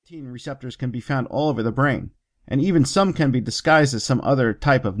Nicotine receptors can be found all over the brain, and even some can be disguised as some other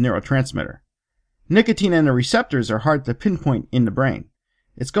type of neurotransmitter. Nicotine and the receptors are hard to pinpoint in the brain.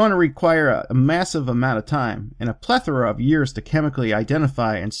 It's going to require a massive amount of time and a plethora of years to chemically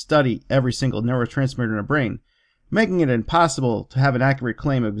identify and study every single neurotransmitter in the brain, making it impossible to have an accurate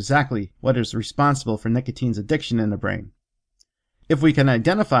claim of exactly what is responsible for nicotine's addiction in the brain. If we can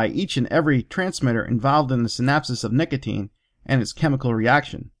identify each and every transmitter involved in the synapses of nicotine and its chemical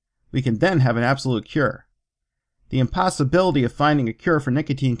reaction, we can then have an absolute cure. The impossibility of finding a cure for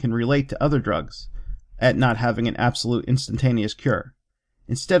nicotine can relate to other drugs at not having an absolute instantaneous cure.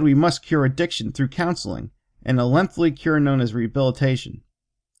 Instead, we must cure addiction through counseling and a lengthy cure known as rehabilitation.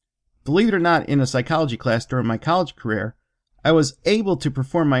 Believe it or not, in a psychology class during my college career, I was able to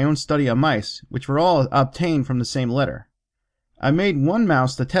perform my own study on mice, which were all obtained from the same litter. I made one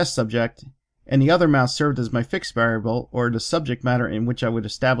mouse the test subject, and the other mouse served as my fixed variable, or the subject matter in which I would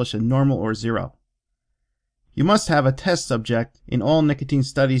establish a normal or zero. You must have a test subject in all nicotine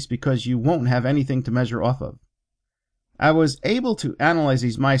studies because you won't have anything to measure off of. I was able to analyze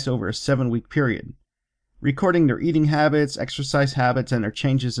these mice over a 7-week period, recording their eating habits, exercise habits, and their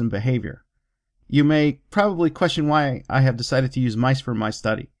changes in behavior. You may probably question why I have decided to use mice for my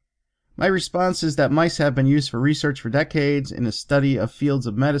study. My response is that mice have been used for research for decades in the study of fields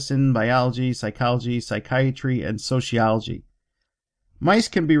of medicine, biology, psychology, psychiatry, and sociology. Mice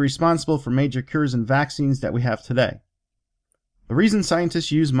can be responsible for major cures and vaccines that we have today. The reason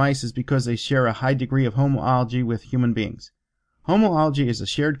scientists use mice is because they share a high degree of homology with human beings. Homology is a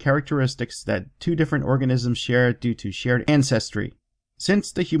shared characteristics that two different organisms share due to shared ancestry.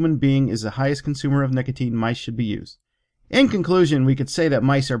 Since the human being is the highest consumer of nicotine, mice should be used. In conclusion, we could say that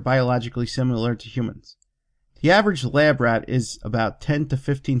mice are biologically similar to humans. The average lab rat is about 10 to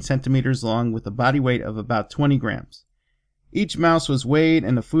 15 centimeters long with a body weight of about 20 grams. Each mouse was weighed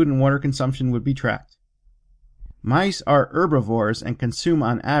and the food and water consumption would be tracked. Mice are herbivores and consume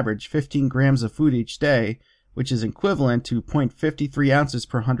on average 15 grams of food each day, which is equivalent to 0.53 ounces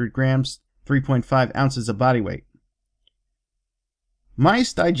per 100 grams, 3.5 ounces of body weight.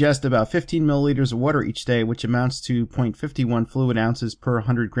 Mice digest about 15 milliliters of water each day, which amounts to 0.51 fluid ounces per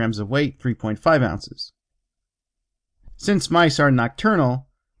 100 grams of weight, 3.5 ounces. Since mice are nocturnal,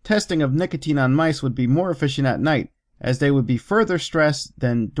 testing of nicotine on mice would be more efficient at night, as they would be further stressed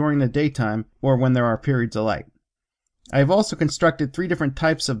than during the daytime or when there are periods of light. I have also constructed 3 different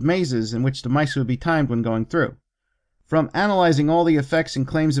types of mazes in which the mice would be timed when going through. From analyzing all the effects and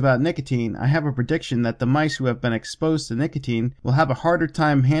claims about nicotine, I have a prediction that the mice who have been exposed to nicotine will have a harder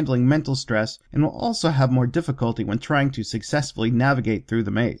time handling mental stress and will also have more difficulty when trying to successfully navigate through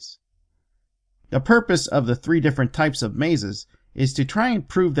the maze. The purpose of the 3 different types of mazes is to try and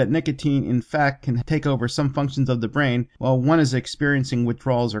prove that nicotine in fact can take over some functions of the brain while one is experiencing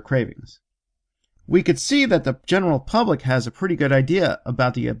withdrawals or cravings. We could see that the general public has a pretty good idea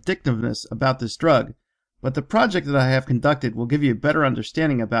about the addictiveness about this drug, but the project that I have conducted will give you a better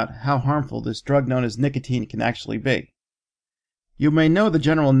understanding about how harmful this drug known as nicotine can actually be. You may know the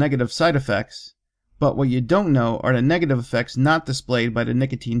general negative side effects, but what you don't know are the negative effects not displayed by the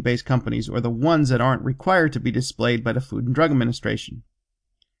nicotine-based companies or the ones that aren't required to be displayed by the Food and Drug Administration.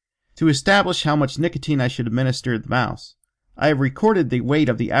 To establish how much nicotine I should administer to the mouse, I have recorded the weight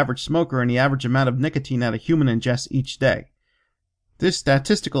of the average smoker and the average amount of nicotine that a human ingests each day. This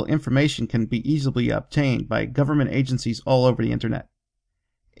statistical information can be easily obtained by government agencies all over the internet.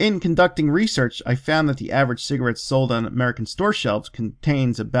 In conducting research, I found that the average cigarette sold on American store shelves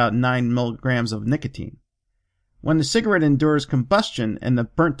contains about 9 milligrams of nicotine. When the cigarette endures combustion and the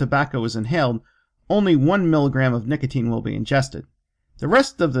burnt tobacco is inhaled, only 1 milligram of nicotine will be ingested. The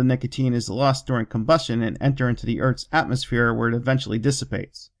rest of the nicotine is lost during combustion and enter into the Earth's atmosphere where it eventually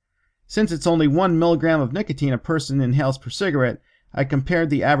dissipates. Since it's only 1 milligram of nicotine a person inhales per cigarette, I compared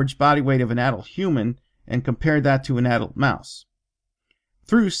the average body weight of an adult human and compared that to an adult mouse.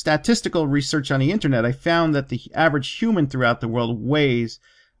 Through statistical research on the internet, I found that the average human throughout the world weighs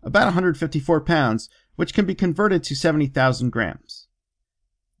about 154 pounds, which can be converted to 70,000 grams.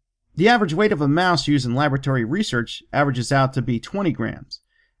 The average weight of a mouse used in laboratory research averages out to be 20 grams.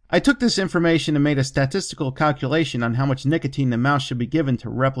 I took this information and made a statistical calculation on how much nicotine the mouse should be given to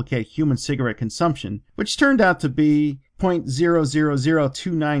replicate human cigarette consumption, which turned out to be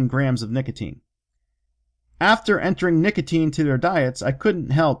 0.00029 grams of nicotine. After entering nicotine to their diets, I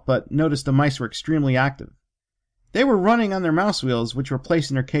couldn't help but notice the mice were extremely active. They were running on their mouse wheels, which were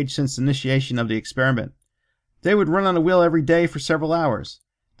placed in their cage since the initiation of the experiment. They would run on a wheel every day for several hours.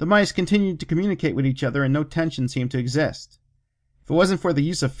 The mice continued to communicate with each other and no tension seemed to exist. If it wasn't for the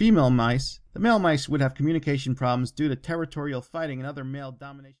use of female mice, the male mice would have communication problems due to territorial fighting and other male domination.